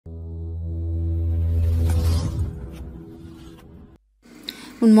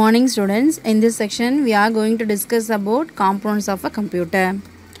Good morning students. In this section we are going to discuss about components of a computer.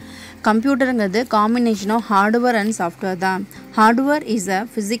 Computer is a combination of hardware and software. Hardware is a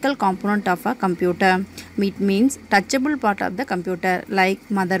physical component of a computer. It means touchable part of the computer like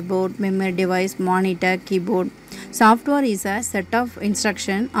motherboard, memory device, monitor, keyboard. Software is a set of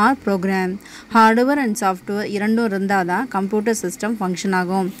instruction or program. Hardware and software இரண்டும் இருந்தால் தான் computer system function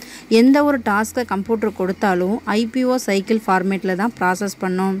ஆகும். எந்த ஒரு டாஸ்க்கை computer கொடுத்தாலும் IPO cycle ஃபார்மேட்டில் தான் ப்ராசஸ்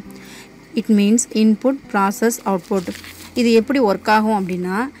பண்ணும். It means input process output. இது எப்படி ஒர்க் ஆகும்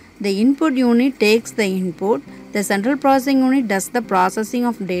அப்படின்னா the input unit takes the input, the central processing unit does the processing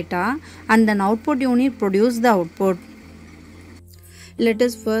of data, and then output unit produces the output. Let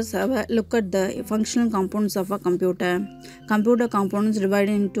us first have a look at the functional components of a computer. Computer components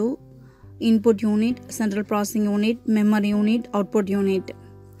divided into input unit, central processing unit, memory unit, output unit.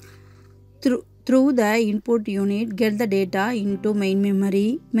 Through the input unit, get the data into main memory.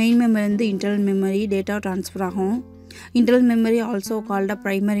 Main memory and the internal memory data transfer ஆகும். Internal memory also called a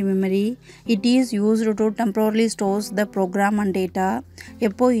primary memory. It is used to temporarily stores the program and data.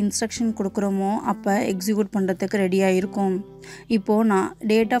 எப்போ instruction கொடுக்குறோமோ அப்போ execute பண்ணுறதுக்கு ரெடியாக இருக்கும். இப்போது நான்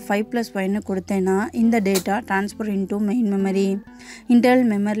data 5+5 கொடுத்தேன்னா இந்த data transfer into main memory.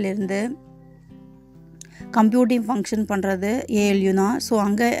 Internal மெமரியிலேருந்து computing function பண்ணுறது ஏஎல்யூ தான். ஸோ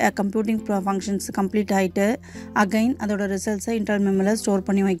அங்கே கம்ப்யூட்டிங் ஃபங்க்ஷன்ஸ் கம்ப்ளீட் ஆகிட்டு அகைன் அதோட ரிசல்ட்ஸை இன்டர்னல் மெமரியில் ஸ்டோர்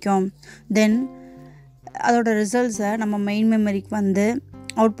பண்ணி வைக்கும். தென் அதோட ரிசல்ட்ஸை நம்ம மெயின் மெமரிக்கு வந்து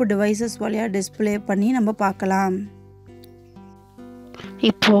அவுட்புட் டிவைசஸ் வழியாக டிஸ்பிளே பண்ணி நம்ம பார்க்கலாம்.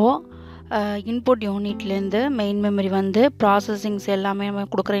 இப்போது இன்புட் யூனிட்லேருந்து மெயின் மெமரி வந்து ப்ராசஸிங்ஸ் எல்லாமே நம்ம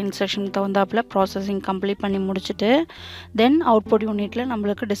கொடுக்குற இன்ஸ்ட்ரக்ஷனுக்கு தகுந்தாப்பில் ப்ராசஸிங் கம்ப்ளீட் பண்ணி முடிச்சுட்டு தென் அவுட்புட் யூனிட்டில்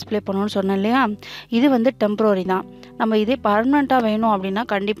நம்மளுக்கு டிஸ்பிளே பண்ணணும்னு சொன்னேன் இல்லையா. இது வந்து டெம்ப்ரரி தான். நம்ம இதே பர்மனெண்ட்டாக வேணும் அப்படின்னா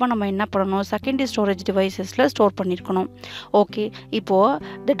கண்டிப்பாக நம்ம என்ன பண்ணணும், செகண்டரி ஸ்டோரேஜ் டிவைசஸில் ஸ்டோர் பண்ணியிருக்கணும். ஓகே, இப்போது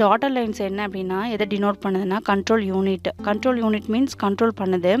இந்த டாட்டர் லைன்ஸ் என்ன அப்படின்னா எதை டினோட் பண்ணுதுன்னா control unit. Control unit means control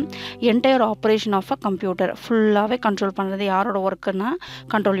பண்ணுது entire operation of a computer. ஃபுல்லாகவே கண்ட்ரோல் பண்ணுறது யாரோட ஒர்க்குன்னா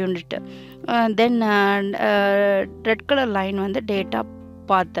கண்ட்ரோல் யூனிட். தென் ரெட் கலர் லைன் வந்து டேட்டா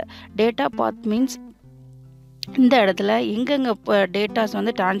பாத். டேட்டா பாத் மீன்ஸ் இந்த இடத்துல எங்கெங்கே டேட்டாஸ்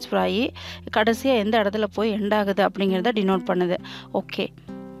வந்து ட்ரான்ஸ்ஃபர் ஆகி கடைசியாக எந்த இடத்துல போய் எண்ட் ஆகுது அப்படிங்கிறத டினோட் பண்ணுது. ஓகே,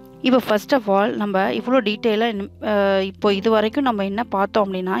 இப்போ ஃபர்ஸ்ட் ஆஃப் ஆல் நம்ம இவ்வளோ டீட்டெயிலாக இப்போ இது வரைக்கும் நம்ம என்ன பார்த்தோம்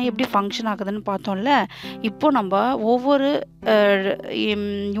அப்படின்னா எப்படி ஃபங்க்ஷன் ஆகுதுன்னு பார்த்தோம்ல. இப்போது நம்ம ஒவ்வொரு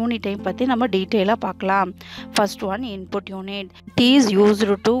யூனிட்டையும் பற்றி நம்ம டீட்டெயிலாக பார்க்கலாம். First one input unit. It is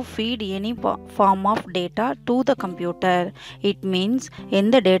used to feet any form of data to the computer. It means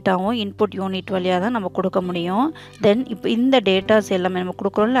எந்த டேட்டாவும் இன்புட் யூனிட் வழியாக தான் நம்ம கொடுக்க முடியும். தென் இப்போ இந்த டேட்டாஸ் எல்லாமே நம்ம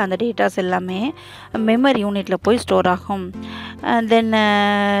கொடுக்குறோம்ல அந்த டேட்டாஸ் எல்லாமே மெமரி யூனிட்டில் போய் ஸ்டோர் ஆகும். தென்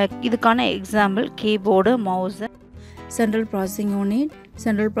இதுக்கான example keyboard, mouse. Central processing unit.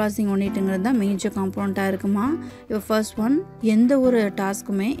 Central processing யூனிட்டுங்கிறது தான் மேஜர் காம்போனண்ட்டாக இருக்குமா. இப்போ ஃபர்ஸ்ட் ஒன் எந்த ஒரு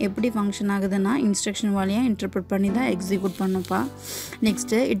டாஸ்க்குமே எப்படி ஃபங்க்ஷன் ஆகுதுன்னா இன்ஸ்ட்ரக்ஷன் வழியாக இன்டர்பிரட் பண்ணி தான் எக்ஸிக்யூட் பண்ணுப்பா.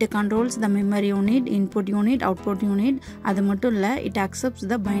 Next it controls the memory unit, input unit, output unit. அது மட்டும் இல்லை it accepts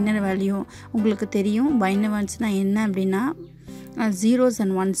the binary value. உங்களுக்கு தெரியும் பைனரி வேல்யூஸ்னால் என்ன அப்படின்னா ஜீரோஸ்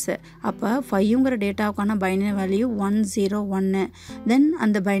அண்ட் ஒன்ஸு. அப்போ 5ங்கிற டேட்டாவுக்கான பைனரி வேல்யூ 101. தென்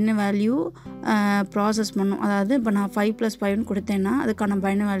அந்த பைனரி வேல்யூ ப்ராசஸ் பண்ணும். அதாவது இப்போ நான் 5+5 கொடுத்தேன்னா அதுக்கான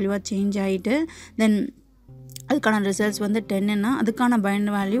பைனரி வேல்யூவாக சேஞ்ச் ஆகிட்டு தென் அதுக்கான ரிசல்ட்ஸ் வந்து 10ன்னா அதுக்கான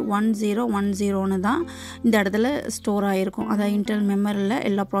பைனரி வேல்யூ 1010 தான் இந்த இடத்துல ஸ்டோர் ஆகிருக்கும். அதாவது இன்டர்னல் மெமரியில்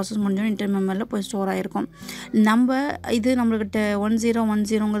எல்லா ப்ராசஸ் முடிஞ்சோம் இன்டர்னல் மெமரியில் போய் ஸ்டோர் ஆகிருக்கும். நம்ம இது நம்மளுக்கிட்ட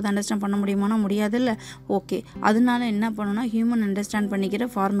 1010ங்கிறது அண்டர்ஸ்டாண்ட் பண்ண முடியுமானா முடியாது இல்லை. ஓகே, அதனால என்ன பண்ணணும்னா ஹியூமன் அண்டர்ஸ்டாண்ட் பண்ணிக்கிற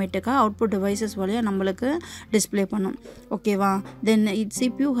ஃபார்மேட்டுக்காக அவுட்புட் டிவைசஸ் வழியாக நம்மளுக்கு டிஸ்பிளே பண்ணும். ஓகேவா. Then it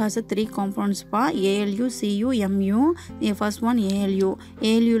CPU has a 3 காம்போனன்ட்ஸ்ப்பா, ALU, CU, MU. First one ALU.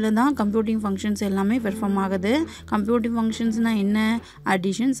 ALUவில் தான் கம்ப்யூட்டிங் ஃபங்க்ஷன்ஸ் எல்லாமே பெர்ஃபார்ம் ஆகுது. கம்ப்யூட்டிங் ஃபங்க்ஷன்ஸ்னால் என்ன,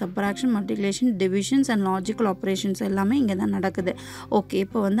 addition, subtraction, multiplication, divisions and logical operations எல்லாமே இங்கே தான் நடக்குது. ஓகே,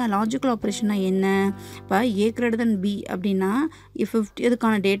 இப்போ வந்து லாஜிக்கல் ஆப்ரேஷன்னா என்ன, இப்போ A>B அப்படின்னா 50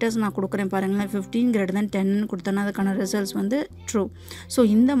 இதுக்கான டேட்டாஸ் நான் கொடுக்குறேன் பாருங்களேன். 15>10 கொடுத்தேன்னா அதுக்கான ரிசல்ட்ஸ் வந்து ட்ரூ. ஸோ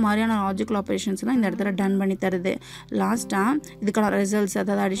இந்த மாதிரியான லாஜிக்கல் ஆப்ரேஷன்ஸ்லாம் இந்த இடத்துல டன் பண்ணி தருது. லாஸ்ட்டாக இதுக்கான ரிசல்ட்ஸ்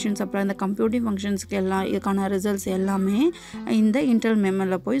அதாவது அடிஷன்ஸ் அப்புறம் இந்த கம்ப்யூட்டிங் ஃபங்க்ஷன்ஸ்க்கு எல்லாம் இதுக்கான ரிசல்ட்ஸ் எல்லாமே இந்த இன்டர்னல்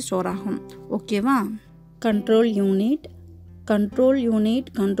மெமரியில் போய் ஸ்டோர் ஆகும். ஓகேவா. Control unit. Control unit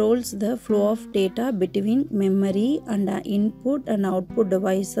controls the flow of data between memory and input and output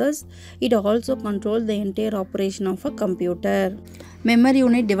devices. It also controls the entire operation of a computer. Memory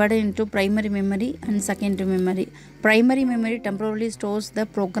unit divided into primary memory and secondary memory. Primary memory temporarily stores the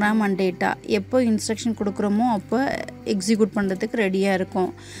program and data. எப்போ instruction கொடுக்குறோமோ அப்போ execute பண்ணுறதுக்கு ரெடியாக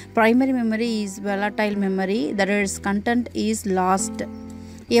இருக்கும். Primary memory is volatile memory, that is content is lost.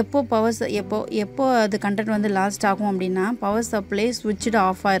 எப்போ அது content வந்து last ஆகும் அப்படின்னா பவர் சப்ளை ஸ்விட்ச்டு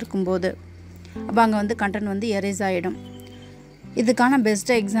ஆஃபாக இருக்கும்போது. அப்போ அங்கே வந்து கண்டென்ட் வந்து எரேஸ் ஆகிடும். இதுக்கான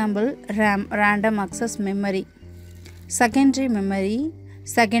best example random access memory. Secondary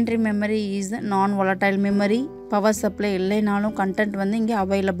memory is நான் volatile மெமரி. பவர் சப்ளை இல்லைனாலும் கண்டென்ட் வந்து இங்கே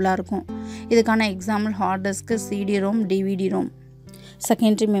அவைலபிளாக இருக்கும். இதுக்கான example heart disc, CD-ROM, DVD-ROM.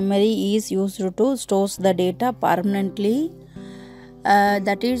 Secondary memory is used to stores the data permanently.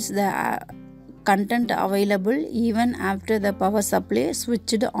 That is the content available even after the power supply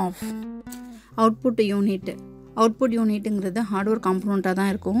switched off. Output யூனிட்டுங்கிறது hardware காம்பனண்ட்டாக தான்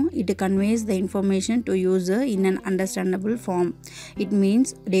இருக்கும். It conveys the information to user in an understandable form. It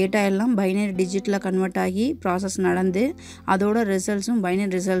means data எல்லாம் binary டிஜிட்டில் convert ஆகி process நடந்து அதோட binary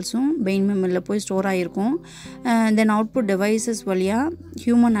ரிசல்ட்ஸும் pain மெமரியில் போய் store ஆகிருக்கும். தென் output devices வழியாக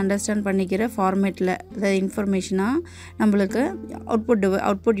ஹியூமன் அண்டர்ஸ்டாண்ட் பண்ணிக்கிற ஃபார்மேட்டில் அதாவது இன்ஃபர்மேஷனாக நம்மளுக்கு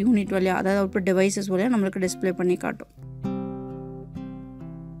அவுட்புட் யூனிட் வழியாக, அதாவது அவுட்புட் டிவைசஸ் வழியாக நம்மளுக்கு டிஸ்பிளே பண்ணி காட்டும்.